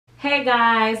Hey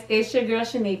guys, it's your girl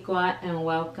Shaniqua and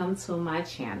welcome to my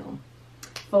channel.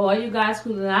 For all you guys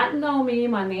who do not know me,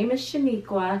 my name is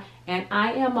Shaniqua and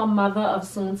I am a mother of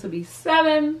soon to be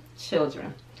 7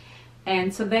 children.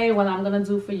 And today what I'm going to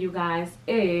do for you guys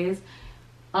is,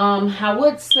 I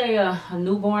would say a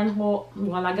newborn haul.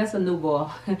 Well, I guess a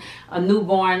newborn, a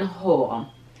newborn haul.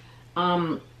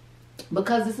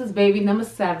 Because this is baby number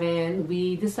 7,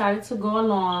 we decided to go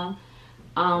along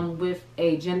with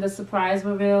a gender surprise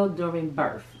reveal during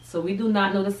birth. So we do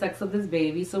not know the sex of this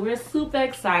baby, so we're super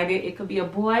excited. It could be a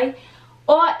boy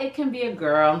or it can be a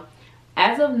girl.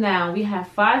 As of now, we have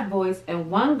 5 boys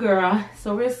and 1 girl,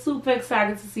 so we're super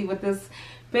excited to see what this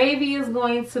baby is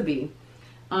going to be.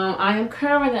 I am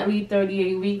currently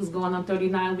 38 weeks, going on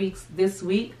 39 weeks this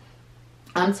week.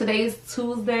 Today is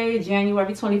Tuesday,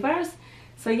 January 21st.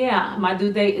 So yeah, my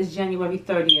due date is January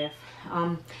 30th.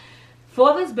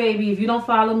 For this baby, if you don't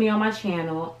follow me on my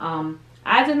channel,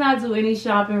 I did not do any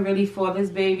shopping really for this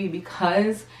baby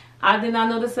because I did not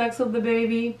know the sex of the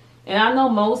baby. And I know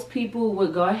most people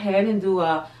would go ahead and do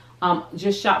a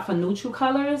just shop for neutral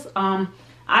colors.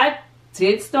 I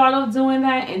did start off doing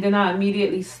that and then I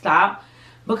immediately stopped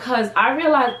because I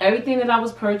realized everything that I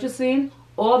was purchasing,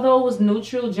 although it was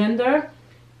neutral gender,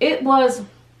 it was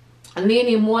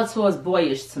leaning more towards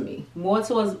boyish to me, more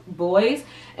towards boys.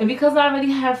 And because I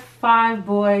already have 5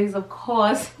 boys, of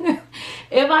course,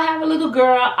 if I have a little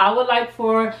girl, I would like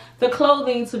for the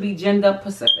clothing to be gender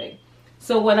specific.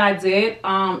 So what I did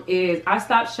is I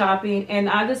stopped shopping and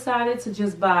I decided to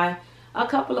just buy a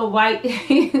couple of white,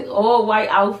 all white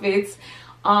outfits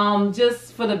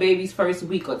just for the baby's first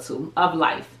week or 2 of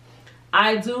life.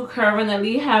 I do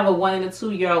currently have a 1 and a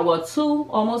 2-year-old, well 2,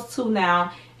 almost 2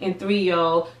 now, and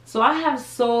 3-year-old. So I have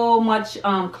so much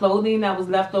clothing that was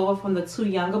left over from the 2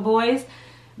 younger boys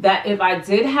that if I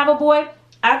did have a boy,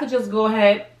 I could just go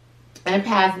ahead and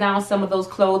pass down some of those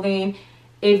clothing.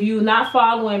 If you're not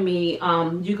following me,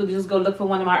 you could just go look for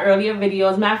one of my earlier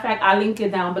videos. Matter of fact, I'll link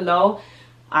it down below.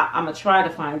 I'm going to try to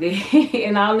find it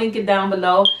and I'll link it down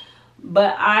below.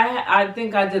 But I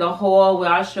think I did a haul where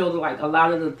I showed like a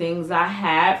lot of the things I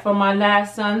had from my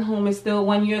last son, whom is still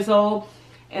 1 year old.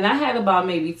 And I had about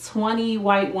maybe 20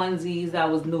 white onesies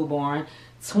that was newborn,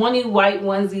 20 white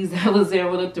onesies that was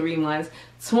 0 to 3 months,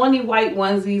 20 white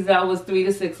onesies that was 3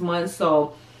 to 6 months.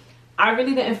 So I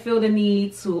really didn't feel the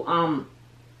need to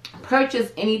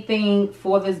purchase anything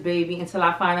for this baby until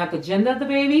I find out the gender of the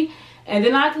baby. And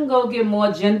then I can go get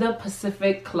more gender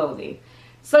specific clothing.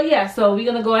 So yeah, so we're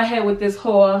going to go ahead with this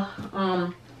haul.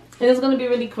 And it's going to be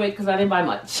really quick because I didn't buy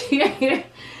much.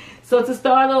 So to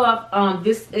start off,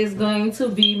 this is going to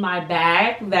be my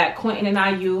bag that Quentin and I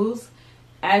use.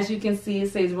 As you can see,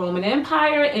 it says Roman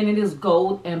Empire and it is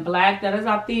gold and black. That is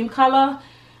our theme color.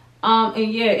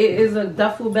 And yeah, it is a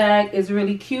duffel bag. It's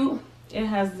really cute. It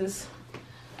has this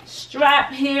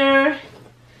strap here.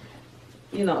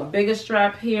 You know, a bigger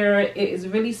strap here. It is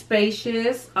really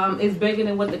spacious. It's bigger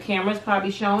than what the camera is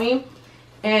probably showing.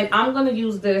 And I'm going to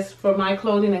use this for my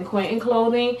clothing and Quentin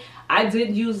clothing. I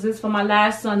did use this for my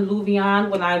last son, Louvion,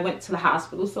 when I went to the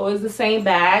hospital. So it's the same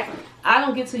bag. I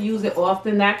don't get to use it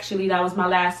often. Actually, that was my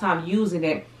last time using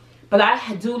it. But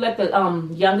I do let the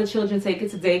younger children take it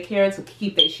to daycare to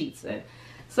keep their sheets in.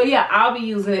 So yeah, I'll be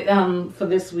using it for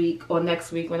this week or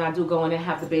next week when I do go in and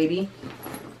have the baby.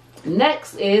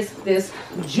 Next is this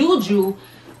Juju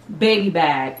baby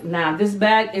bag. Now this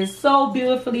bag is so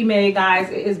beautifully made, guys.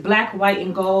 It is black, white,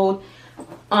 and gold.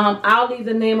 I'll leave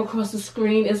the name across the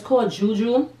screen. It's called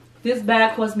Juju. This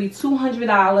bag cost me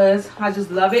 $200. I just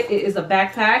love it. It is a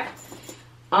backpack.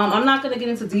 I'm not going to get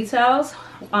into details.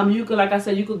 You could, like I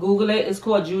said, you could Google it. It's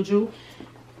called Juju.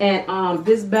 And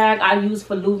this bag I used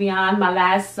for Louvion, my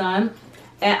last son.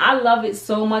 And I love it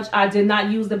so much. I did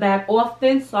not use the bag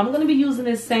often. So I'm going to be using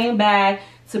this same bag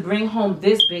to bring home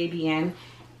this baby in.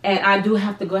 And I do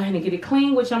have to go ahead and get it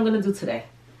clean, which I'm going to do today.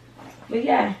 But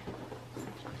yeah.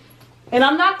 And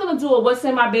I'm not going to do a what's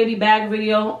in my baby bag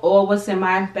video or what's in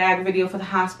my bag video for the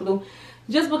hospital.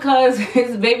 Just because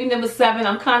it's baby number 7.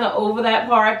 I'm kind of over that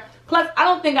part. Plus, I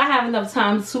don't think I have enough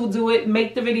time to do it,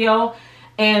 make the video.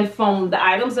 And from the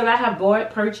items that I have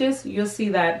purchased, you'll see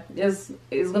that it's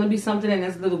going to be something in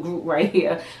this little group right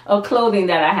here of clothing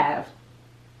that I have.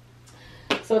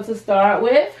 So to start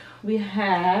with, we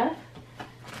have,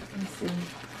 let's see,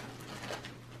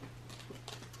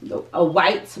 a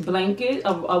white blanket,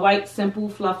 a white simple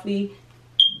fluffy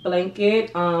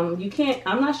blanket. I'm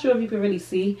not sure if you can really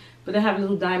see, but they have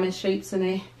little diamond shapes in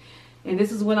it. And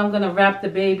this is what I'm going to wrap the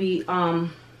baby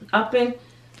up in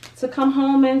to come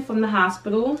home in from the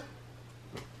hospital.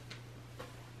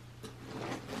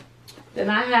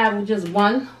 Then I have just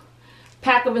one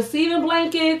pack of receiving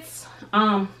blankets.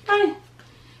 A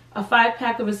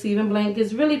 5-pack of receiving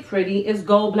blankets. Really pretty. It's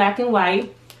gold, black, and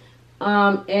white.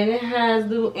 And it has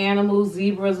little animals,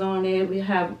 zebras on it. We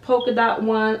have a polka dot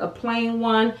one, a plain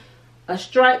one, a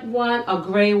striped one, a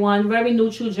gray one. Very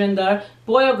neutral gender.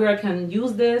 Boy or girl can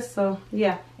use this. So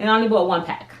yeah, and I only bought 1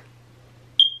 pack.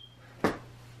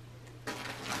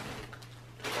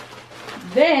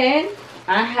 Then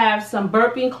I have some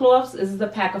burping cloths. This is a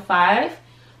pack of 5.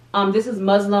 This is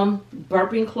Muslim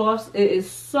burping cloths. It is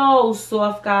so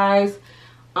soft, guys.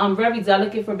 Very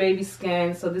delicate for baby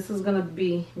skin. So this is gonna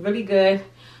be really good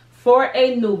for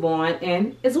a newborn,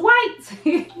 and it's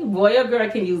white. Boy or girl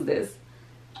can use this.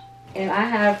 And I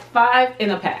have 5 in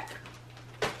a pack.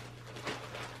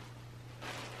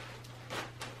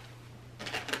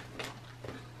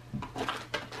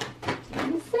 Let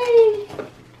me see.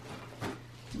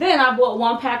 Then I bought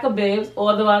 1 pack of bibs,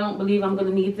 although I don't believe I'm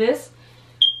gonna need this.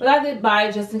 But I did buy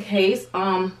it just in case.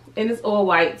 And it's all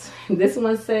white. This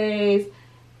one says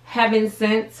Heaven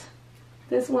Sent.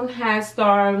 This one has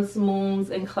stars,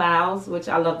 moons, and clouds, which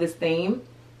I love this theme.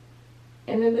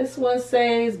 And then this one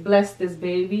says Bless This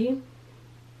Baby.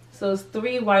 So it's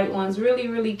 3 white ones. Really,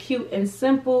 really cute and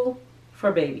simple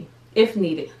for baby, if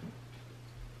needed.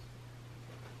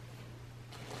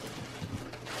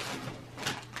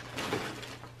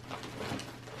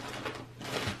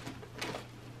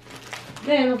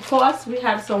 Then, of course, we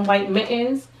have some white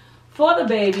mittens for the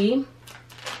baby.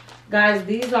 Guys,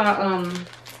 these are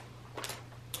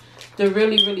the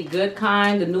really, really good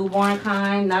kind, the newborn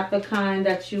kind, not the kind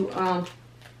that you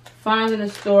find in the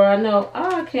store. I know,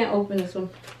 I can't open this one.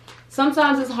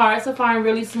 Sometimes it's hard to find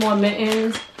really small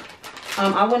mittens.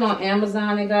 I went on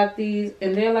Amazon and got these,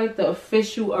 and they're like the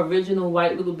official, original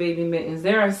white little baby mittens.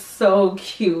 They are so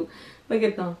cute. Look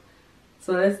at them.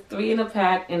 So that's 3 in a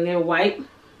pack, and they're white.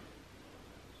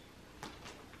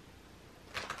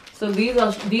 So these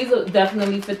will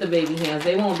definitely fit the baby hands.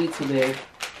 They won't be too big.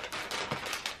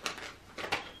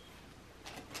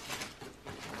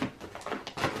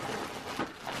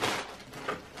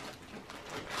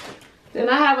 Then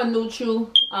I have a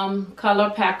neutral color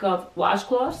pack of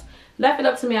washcloths. Left it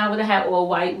up to me, I would have had all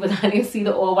white, but I didn't see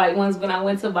the all white ones when I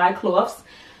went to buy cloths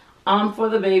for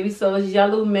the baby. So it's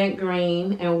yellow, mint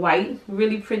green, and white.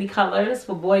 Really pretty colors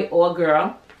for boy or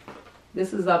girl.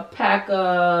 This is a pack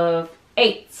of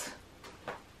 8.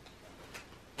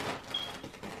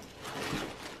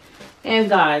 And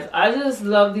guys, I just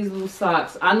love these little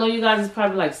socks. I know you guys is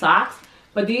probably like socks,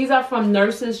 but these are from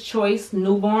Nurse's Choice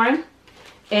Newborn.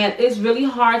 And it's really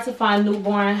hard to find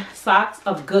newborn socks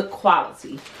of good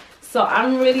quality. So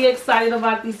I'm really excited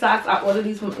about these socks. I ordered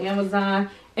these from Amazon.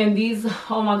 And these,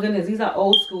 oh my goodness, these are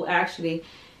old school actually.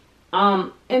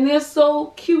 And they're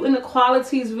so cute, and the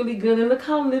quality is really good. And look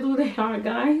how little they are,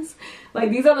 guys.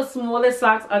 Like, these are the smallest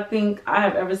socks I think I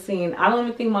have ever seen. I don't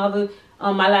even think my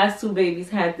last 2 babies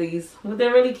had these, but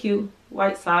they're really cute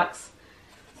white socks.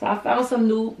 So I found some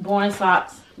newborn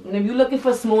socks, and if you're looking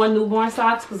for small newborn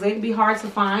socks, because they can be hard to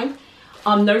find,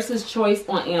 Nurse's Choice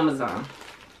on Amazon.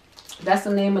 That's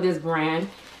the name of this brand.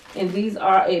 And these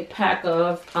are a pack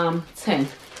of 10,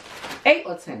 8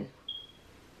 or 10.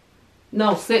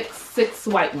 No, 6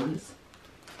 white ones.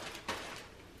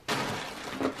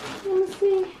 Let me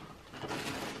see.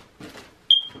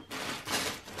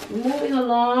 Moving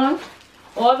along.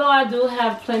 Although I do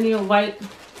have plenty of white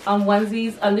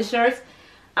onesies, undershirts,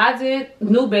 I did,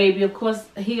 new baby, of course,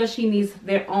 he or she needs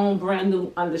their own brand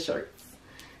new undershirts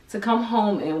to come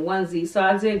home in onesie. So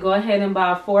I did go ahead and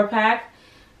buy a 4-pack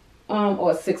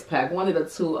or a 6-pack, one of the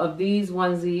 2 of these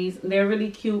onesies. They're really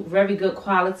cute, very good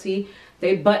quality.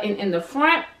 They button in the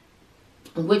front,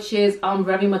 which is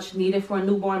very much needed for a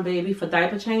newborn baby for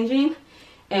diaper changing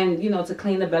and, you know, to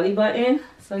clean the belly button.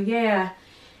 So yeah.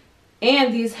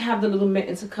 And these have the little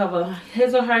mitten to cover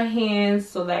his or her hands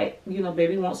so that, you know,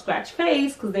 baby won't scratch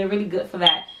face, because they're really good for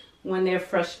that when they're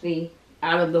freshly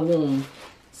out of the womb.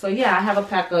 So yeah, I have a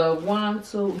pack of 1,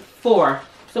 2, 4.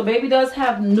 So baby does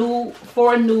have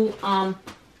 4 new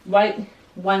white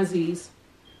onesies,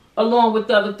 along with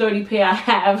the other 30 pair I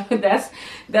have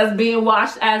that's being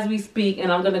washed as we speak.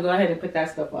 And I'm gonna go ahead and put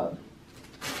that stuff up.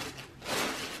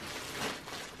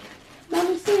 Let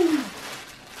me see.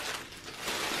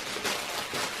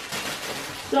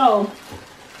 So,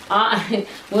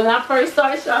 when I first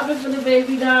started shopping for the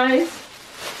baby, guys,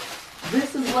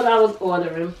 this is what I was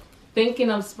ordering, thinking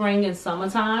of spring and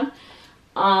summertime.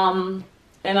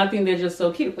 And I think they're just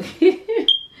so cute.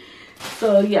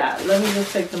 So yeah, let me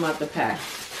just take them out the pack,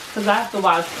 because I have to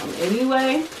wash them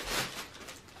anyway.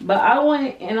 But I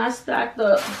went and I stacked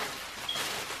up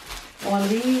on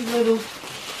these little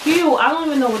cute. I don't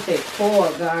even know what they're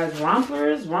called, guys.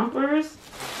 Rompers.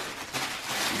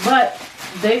 But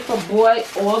they for boy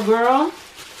or girl.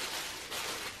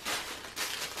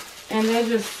 And they're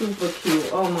just super cute.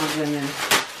 Oh my goodness.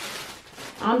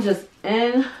 I'm just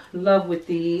in love with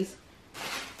these.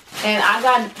 And I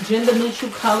got gender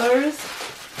neutral colors,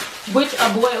 which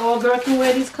a boy or girl can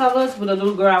wear these colors. With a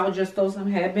little girl, I would just throw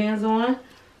some headbands on.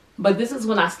 But this is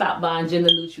when I stopped buying gender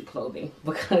neutral clothing,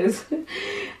 because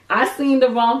I seen the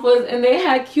rompers and they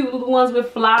had cute little ones with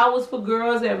flowers for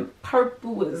girls and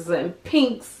purples and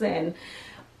pinks and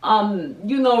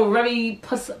you know, very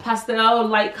pastel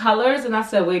light colors. And I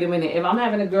said, wait a minute, if I'm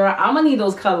having a girl, I'm gonna need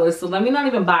those colors, so let me not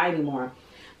even buy anymore.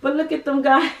 But look at them,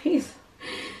 guys. Isn't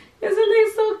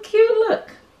they so cute?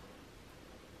 Look.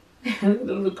 The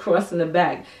little cross in the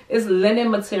back. It's linen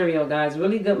material, guys.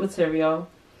 Really good material.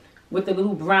 With the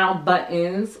little brown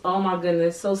buttons. Oh my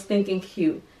goodness. So stinking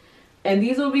cute. And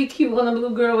these will be cute on a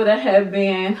little girl with a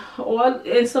headband. Or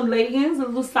in some leggings. A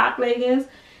little sock leggings.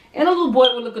 And a little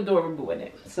boy will look adorable in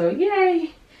it. So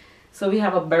yay. So we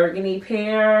have a burgundy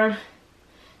pair.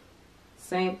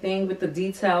 Same thing with the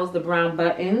details. The brown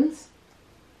buttons.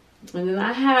 And then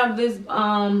I have this,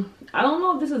 I don't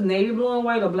know if this is navy blue and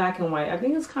white or black and white. I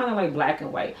think it's kind of like black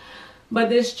and white. But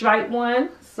this striped one,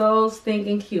 so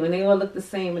stinking cute. And they all look the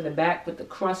same in the back with the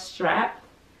cross strap.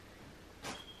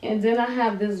 And then I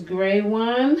have this gray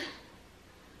one.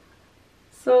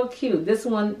 So cute. This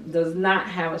one does not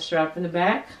have a strap in the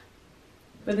back.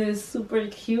 But it is super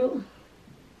cute.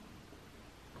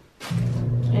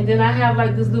 And then I have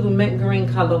like this little mint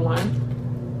green color one.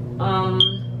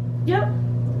 Yep.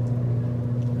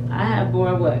 I have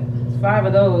bought what? 5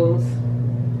 of those.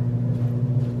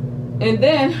 And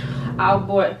then I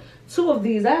bought 2 of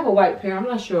these. I have a white pair. I'm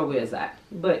not sure where it's at.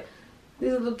 But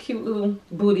these are little cute little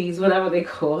booties, whatever they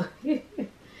call.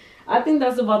 I think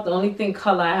that's about the only thing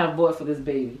color I have bought for this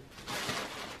baby.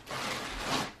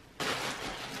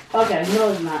 Okay,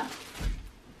 no it's not.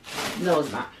 No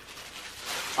it's not.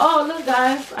 Oh, look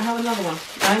guys. I have another one.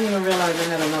 I didn't even realize I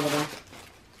had another one.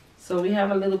 So we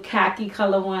have a little khaki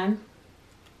color one.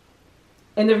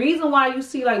 And the reason why you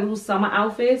see like little summer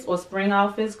outfits or spring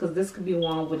outfits, because this could be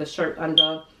worn with a shirt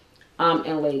under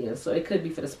and leggings, so it could be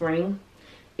for the spring,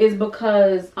 is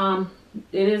because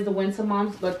it is the winter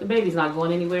months, but the baby's not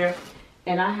going anywhere.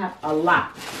 And I have a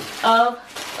lot of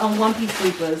one-piece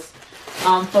sleepers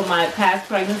for my past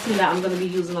pregnancy that I'm going to be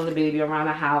using on the baby around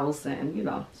the house, and you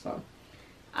know, so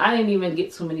I didn't even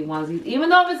get too many onesies. Even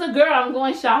though if it's a girl, I'm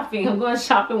going shopping. I'm going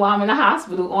shopping while I'm in the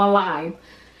hospital online.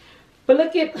 But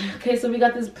look at, okay, so we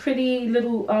got this pretty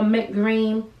little mint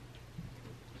green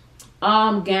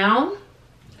gown.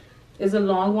 It's a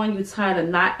long one. You tie the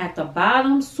knot at the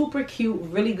bottom. Super cute,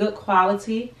 really good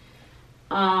quality.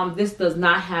 This does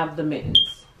not have the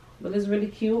mittens, but it's really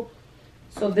cute.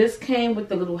 So this came with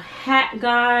the little hat,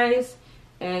 guys.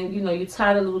 And, you know, you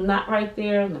tie the little knot right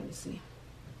there. Let me see.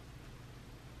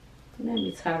 Let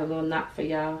me tie the little knot for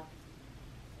y'all.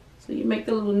 So you make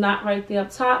the little knot right there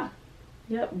up top.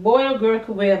 Yep, boy or girl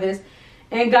could wear this.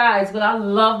 And guys, what I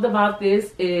loved about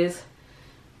this is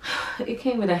it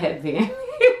came with a headband.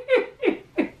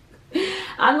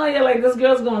 I know you're like, this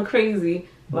girl's going crazy.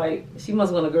 Like, she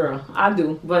must want a girl. I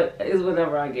do, but it's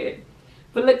whatever I get.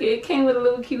 But look, it came with a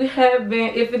little cute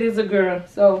headband if it is a girl.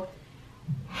 So,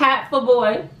 hat for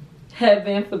boy,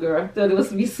 headband for girl. Thought it was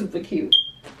to be super cute.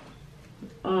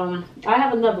 I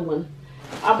have another one.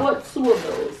 I bought 2 of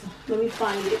those. Let me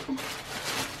find it.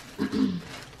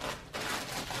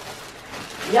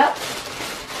 Yep.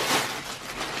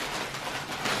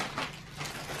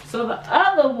 So the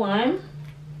other one,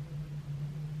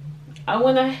 I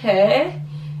went ahead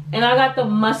and I got the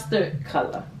mustard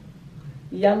color.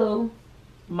 Yellow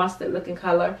mustard looking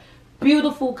color.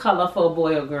 Beautiful color for a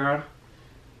boy or girl.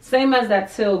 Same as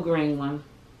that teal green one.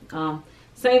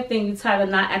 Same thing, you tie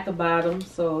the knot at the bottom.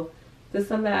 So this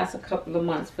will last a couple of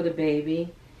months for the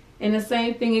baby. And the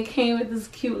same thing, it came with this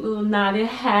cute little knotted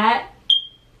hat.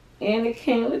 And it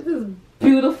came with this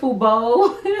beautiful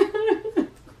bow.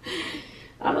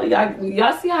 I know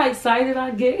y'all see how excited I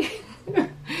get?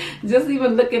 Just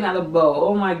even looking at a bow.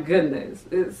 Oh my goodness.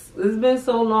 It's been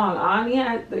so long. I only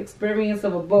had the experience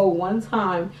of a bow one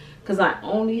time because I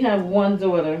only have one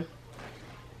daughter.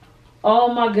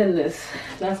 Oh my goodness.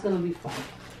 That's going to be fun.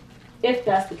 If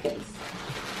that's the case.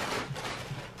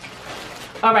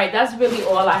 Alright, that's really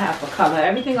all I have for color.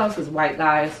 Everything else is white,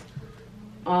 guys.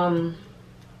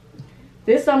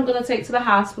 This I'm going to take to the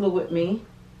hospital with me.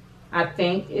 I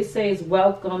think it says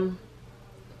welcome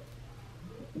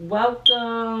to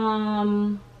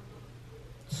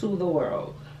the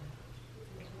world.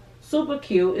 Super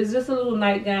cute. It's just a little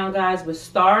nightgown, guys, with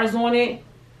stars on it.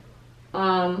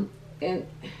 And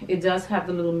it does have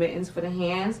the little mittens for the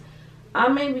hands. I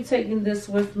may be taking this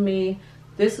with me.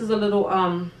 This is a little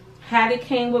hat it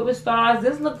came with stars.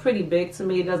 This looked pretty big to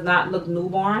me. It does not look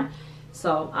newborn.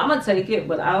 So I'm going to take it,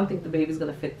 but I don't think the baby's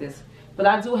going to fit this. But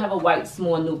I do have a white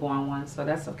small newborn one, so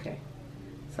that's okay.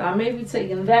 So I may be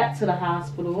taking that to the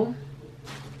hospital.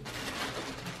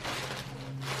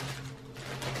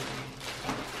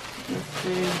 Let's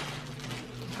see.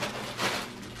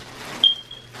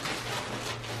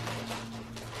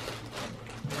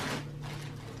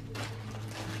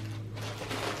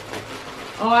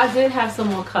 Oh, I did have some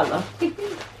more color.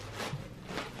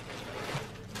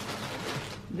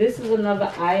 This is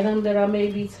another item that I may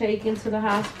be taking to the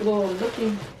hospital.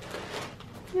 Looking.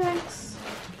 Yikes.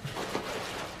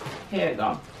 Here we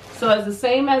go. So it's the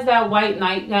same as that white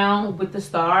nightgown with the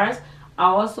stars. I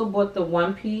also bought the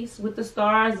one piece with the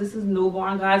stars. This is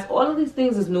newborn, guys. All of these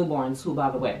things is newborn too,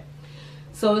 by the way.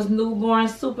 So it's newborn,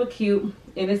 super cute.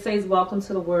 And it says welcome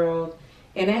to the world.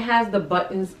 And it has the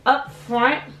buttons up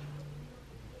front.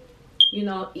 You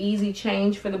know, easy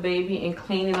change for the baby and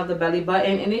cleaning of the belly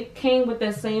button. And it came with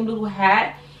that same little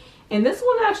hat. And this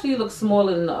one actually looks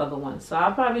smaller than the other one. So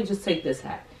I'll probably just take this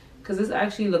hat, because this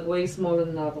actually looked way smaller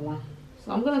than the other one.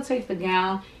 So I'm going to take the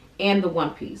gown and the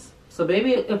one piece. So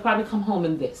baby, it'll probably come home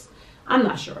in this. I'm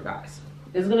not sure, guys.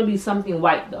 It's going to be something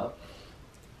white, though.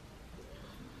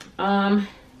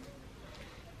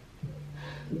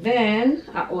 Then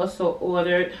I also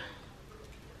ordered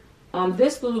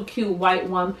this little cute white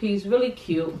one piece. Really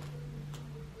cute.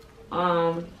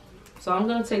 So I'm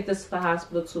going to take this to the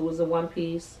hospital, too. It's a one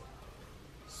piece.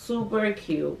 Super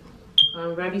cute.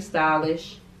 Very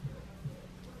stylish.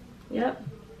 Yep.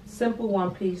 Simple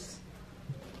one piece.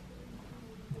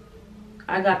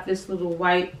 I got this little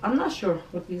white, I'm not sure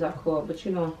what these are called, but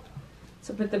you know,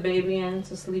 to put the baby in,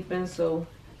 to sleep in, so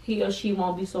he or she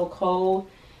won't be so cold.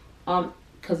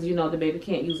 Because you know, the baby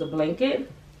can't use a blanket.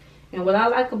 And what I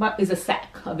like about is a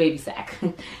sack, a baby sack.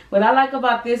 What I like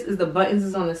about this is the buttons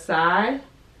is on the side.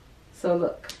 So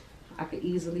look, I could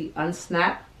easily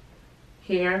unsnap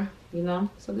here, you know.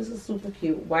 So this is super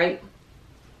cute. White.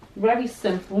 Very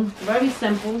simple. Very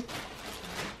simple.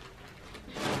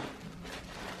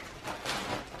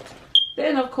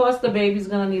 Then, of course, the baby's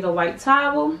going to need a white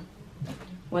towel.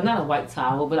 Well, not a white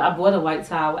towel, but I bought a white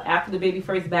towel after the baby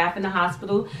first bath in the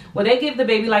hospital. Well, they give the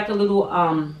baby like a little,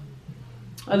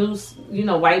 you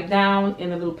know, wipe down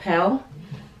in a little pail.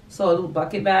 So a little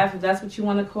bucket bath, if that's what you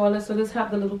want to call it. So this have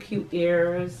the little cute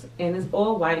ears, and it's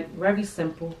all white, very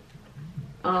simple.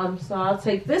 So I'll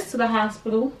take this to the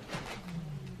hospital.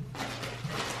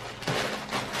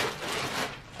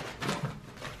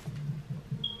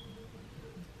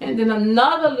 And then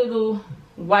another little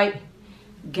white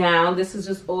gown. This is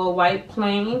just all white,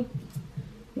 plain,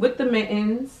 with the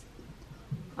mittens.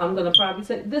 I'm going to probably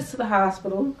take this to the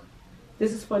hospital.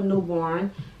 This is for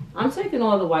newborn. I'm taking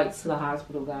all the whites to the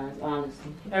hospital, guys,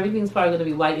 honestly. Everything's probably going to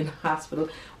be white in the hospital,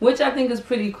 which I think is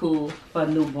pretty cool for a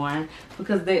newborn.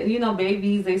 Because, they, you know,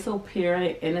 babies, they so pure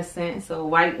and innocent. So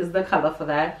white is the color for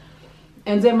that.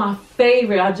 And then my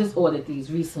favorite, I just ordered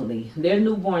these recently. They're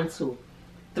newborn too.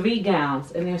 3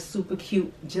 gowns, and they're super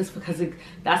cute just because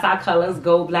that's our colors,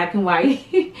 gold, black, and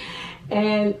white.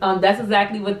 And that's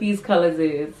exactly what these colors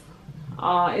is.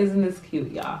 Oh, isn't this cute,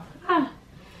 y'all?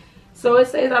 So it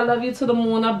says I love you to the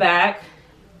moon or back.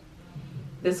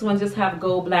 This one just have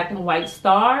gold, black, and white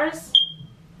stars.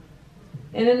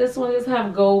 And then this one just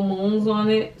have gold moons on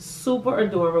it. Super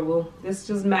adorable. This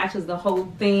just matches the whole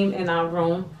theme in our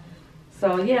room.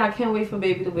 So yeah, I can't wait for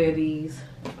baby to wear these.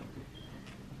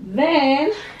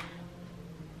 Then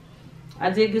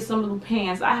I did get some little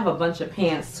pants. I have a bunch of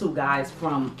pants too, guys,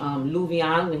 from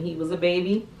Louvian when he was a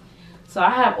baby. So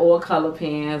I have all color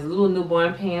pants, little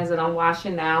newborn pants that I'm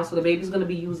washing now. So the baby's going to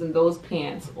be using those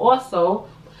pants also.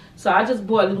 So I just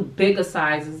bought little bigger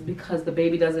sizes because the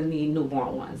baby doesn't need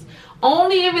newborn ones.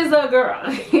 Only if it's a girl.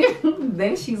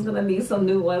 Then she's going to need some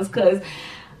new ones, because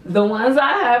the ones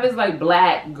I have is like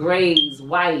black, grays,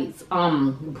 whites,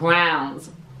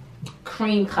 browns,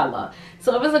 cream color.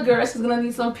 So if it's a girl, she's gonna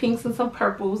need some pinks and some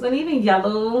purples and even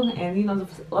yellow and, you know, the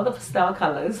other pastel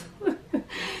colors.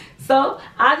 So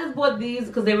I just bought these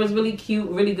because they was really cute,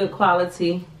 really good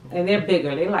quality, and they're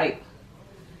bigger. They like,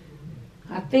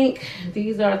 I think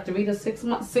these are 3 to 6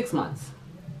 months. 6 months.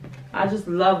 I just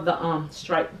love the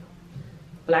stripe,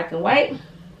 black and white.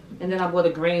 And then I bought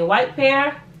a gray and white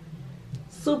pair,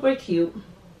 super cute.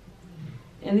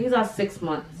 And these are 6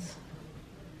 months.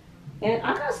 And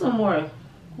I got some more.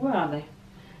 Where are they?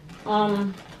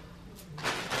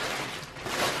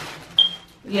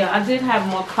 Yeah, I did have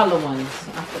more color ones.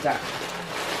 I forgot.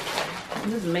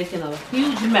 I'm just making a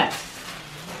huge mess.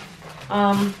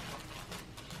 I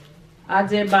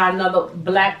did buy another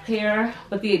black pair,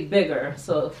 but they're bigger.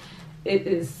 So it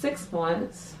is 6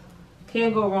 ones.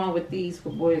 Can't go wrong with these for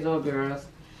boys or girls.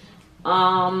 We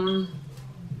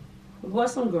bought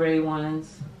some gray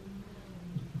ones.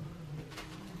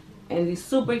 And these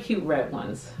super cute red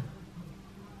ones.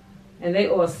 And they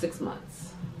all 6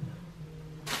 months.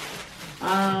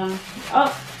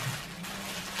 Oh,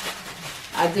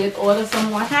 I did order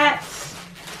some more hats.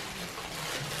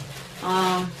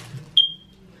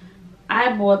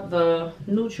 I bought the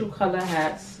neutral color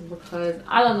hats because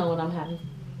I don't know what I'm having.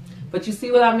 But you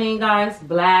see what I mean, guys?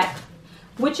 Black,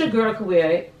 which a girl could wear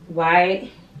it.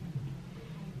 White,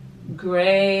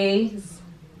 grays.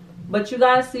 But you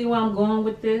guys see where I'm going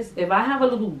with this? If I have a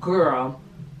little girl,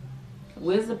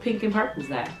 where's the pink and purples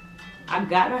at? I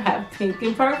gotta have pink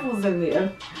and purples in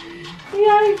there.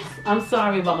 Yikes. I'm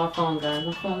sorry about my phone, guys.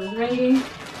 My phone is ringing.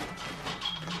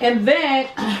 And then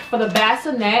for the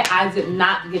bassinet, I did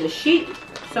not get a sheet.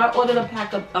 So I ordered a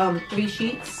pack of 3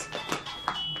 sheets.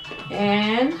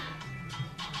 And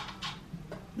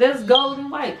there's gold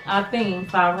and white, I think,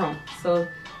 5 room. So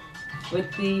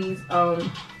with these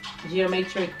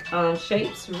geometric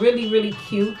shapes, really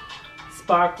cute,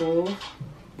 sparkle.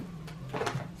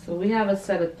 So we have a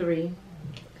set of 3.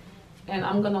 And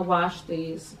I'm gonna wash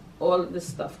these, all of this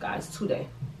stuff, guys, today.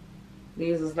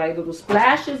 These is like little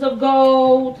splashes of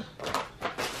gold.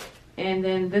 And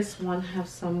then this one have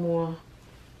some more,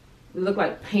 it look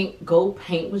like paint, gold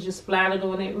paint was just splattered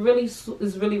on it. Really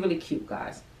is really cute,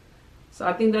 guys. So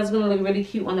I think that's gonna look really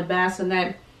cute on the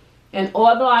bassinet. And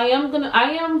although I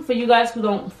am, for you guys who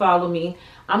don't follow me,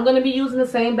 I'm gonna be using the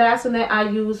same bassinet I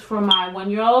use for my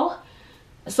 1-year-old.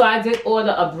 So I did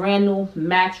order a brand new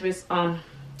mattress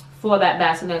for that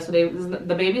bassinet. So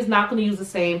the baby's not gonna use the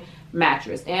same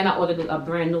mattress. And I ordered a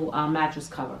brand new mattress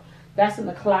cover. That's in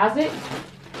the closet.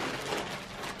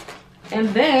 And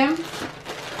then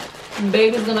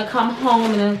baby's gonna come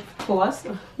home and of course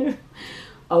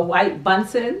a white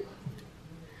Bunsen.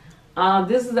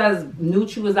 This is as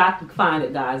neutral as I can find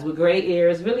it, guys, with gray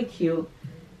ears, really cute.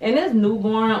 And it's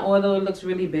newborn, although it looks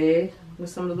really big with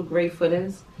some little gray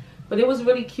footings. But it was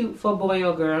really cute for a boy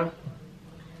or girl.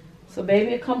 So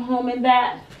baby come home in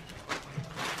that.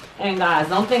 And guys,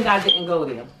 don't think I didn't go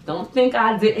there. Don't think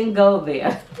I didn't go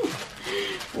there.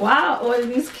 Wow, I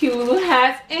ordered these cute little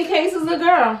hats in case it's a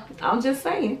girl. I'm just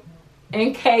saying.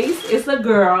 In case it's a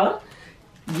girl,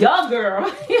 your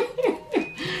girl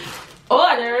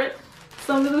ordered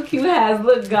some little cute hats.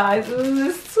 Look, guys,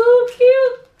 this is so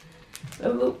cute. A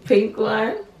little pink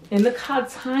one. And look how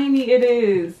tiny it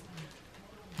is.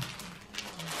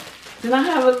 Then I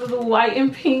have a little white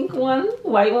and pink one.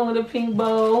 White one with a pink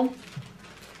bow.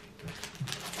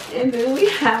 And then we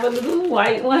have a little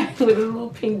white one with a little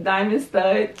pink diamond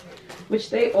stud, which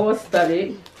they all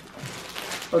studded.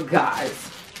 But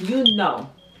guys, you know,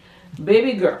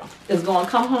 baby girl is gonna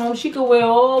come home. She could wear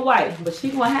all white, but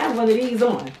she gonna have one of these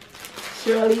on.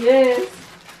 Surely is.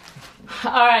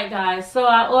 All right, guys. So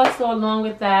I also, along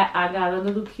with that, I got a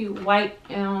little cute white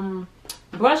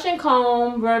brush and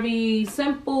comb. Very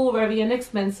simple, very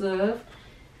inexpensive.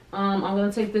 I'm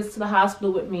gonna take this to the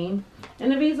hospital with me.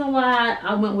 And the reason why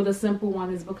I went with a simple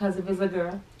one is because if it's a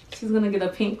girl, she's gonna get a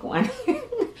pink one.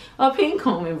 A pink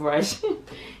combing brush.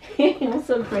 I'm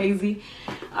so crazy.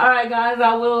 Alright guys,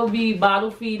 I will be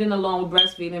bottle feeding along with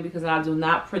breastfeeding because I do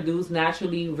not produce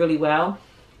naturally really well.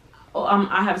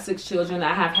 I have 6 children.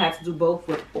 I have had to do both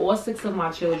with all 6 of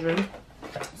my children.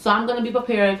 So I'm gonna be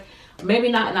prepared. Maybe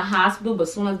not in the hospital, but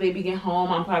as soon as baby get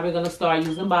home, I'm probably gonna start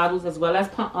using bottles as well as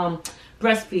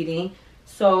breastfeeding.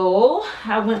 So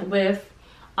I went with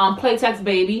Playtex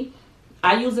Baby.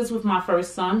 I use this with my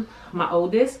first son, my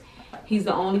oldest. He's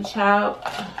the only child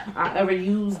I ever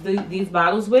used these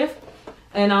bottles with.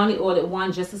 And I only ordered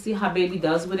one just to see how baby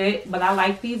does with it. But I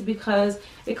like these because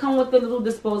it comes with the little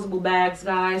disposable bags,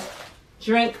 guys.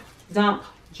 Drink, dump,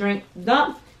 drink,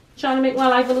 dump. Trying to make my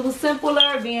life a little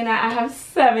simpler, being that I have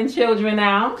 7 children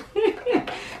now.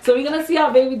 So we're going to see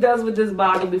how baby does with this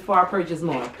bottle before I purchase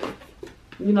more.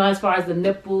 You know, as far as the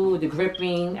nipple, the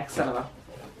gripping, etc.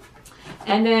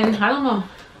 And then, I don't know.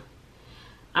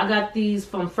 I got these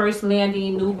from First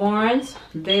Landing Newborns.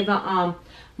 They're the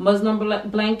muslin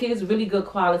blankets. Really good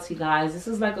quality, guys. This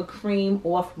is like a cream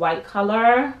off-white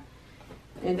color.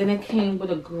 And then it came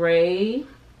with a gray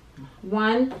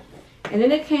one. And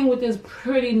then it came with this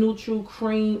pretty neutral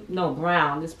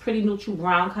brown. This pretty neutral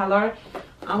brown color.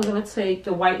 I'm going to take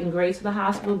the white and gray to the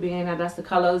hospital, being that that's the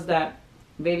colors that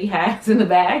baby has in the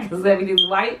bag because everything's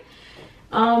white.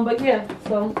 But yeah,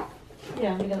 so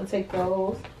yeah, we're gonna take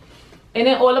those. And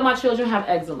then all of my children have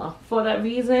eczema. For that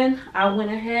reason, I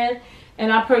went ahead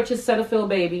and I purchased Cetaphil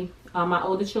Baby. My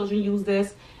older children use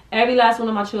this. Every last one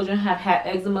of my children have had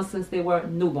eczema since they were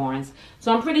newborns.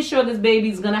 So I'm pretty sure this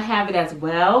baby's gonna have it as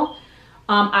well.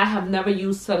 I have never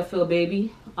used Cetaphil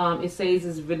Baby. It says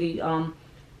it's really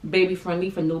baby friendly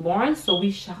for newborns. So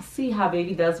we shall see how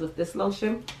baby does with this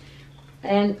lotion.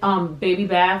 And baby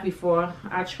bath before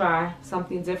I try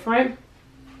something different.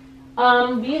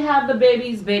 We have the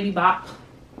baby's Baby Bop.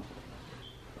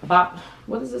 Bop.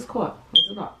 What is this called? What's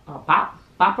it called? Bop?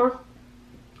 Bopper?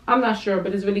 I'm not sure,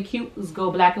 but it's really cute. Let's go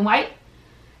black and white.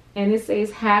 And it says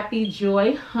Happy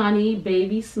Joy Honey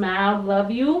Baby Smile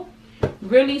Love You.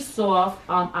 Really soft.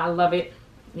 I love it.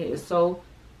 It is so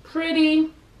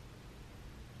pretty.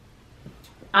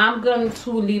 I'm going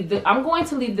to leave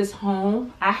this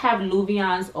home. I have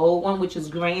Louvian's old one, which is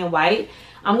gray and white.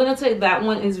 I'm going to take that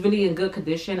one. It's really in good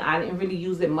condition. I didn't really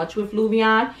use it much with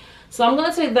Louvian. So I'm going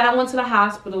to take that one to the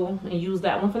hospital and use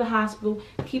that one for the hospital.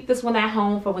 Keep this one at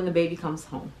home for when the baby comes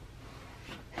home.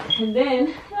 And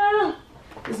then,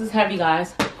 this is heavy,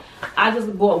 guys. I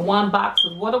just bought one box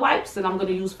of water wipes that I'm going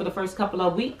to use for the first couple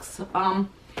of weeks.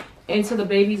 Until the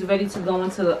baby's ready to go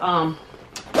into the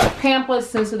Pampers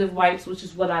sensitive wipes, which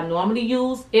is what I normally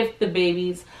use if the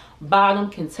baby's bottom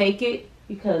can take it,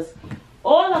 because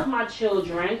all of my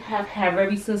children have had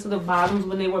very sensitive bottoms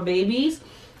when they were babies.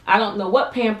 I don't know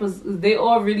what Pampers, they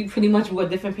all really pretty much were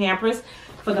different Pampers.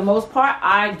 For the most part,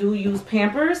 I do use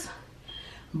Pampers,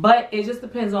 but it just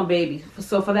depends on baby.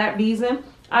 So for that reason,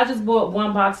 I just bought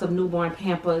one box of newborn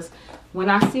Pampers. When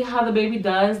I see how the baby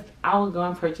does, I will go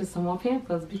and purchase some more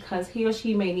Pampers, because he or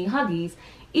she may need Huggies.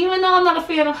 Even though I'm not a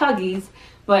fan of Huggies,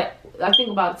 but I think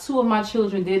about 2 of my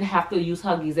children did have to use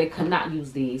Huggies. They could not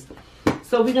use these.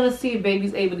 So we're going to see if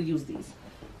baby's able to use these.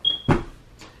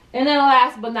 And then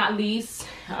last but not least,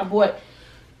 I bought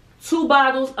 2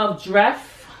 bottles of Dreft,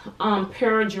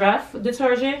 Pure Dreft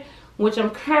detergent, which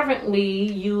I'm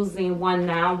currently using one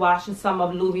now, washing some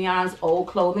of Louvian's old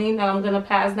clothing that I'm going to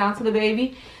pass down to the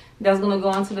baby. That's going to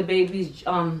go into the baby's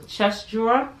chest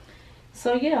drawer.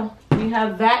 So yeah, we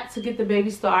have that to get the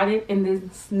baby started in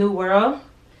this new world.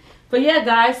 But yeah,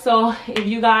 guys, so if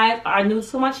you guys are new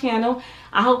to my channel,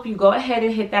 I hope you go ahead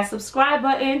and hit that subscribe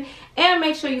button and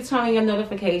make sure you turn on your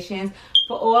notifications.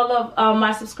 For all of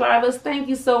my subscribers, thank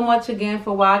you so much again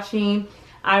for watching.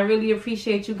 I really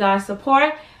appreciate you guys'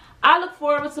 support. I look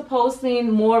forward to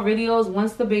posting more videos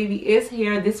once the baby is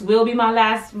here. This will be my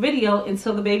last video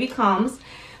until the baby comes.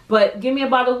 But give me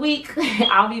about a week.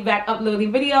 I'll be back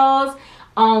uploading videos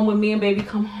when me and baby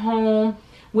come home.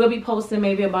 We'll be posting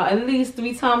maybe about at least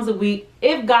 3 times a week,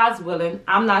 if God's willing.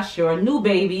 I'm not sure. New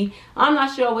baby. I'm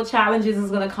not sure what challenges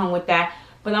is going to come with that.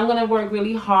 But I'm going to work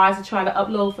really hard to try to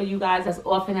upload for you guys as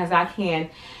often as I can.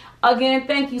 Again,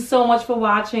 thank you so much for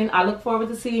watching. I look forward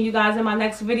to seeing you guys in my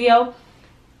next video.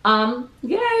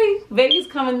 Yay. Baby's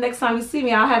coming next time you see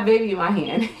me. I'll have baby in my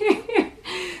hand.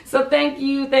 So thank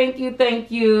you,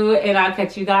 and I'll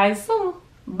catch you guys soon.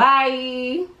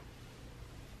 Bye.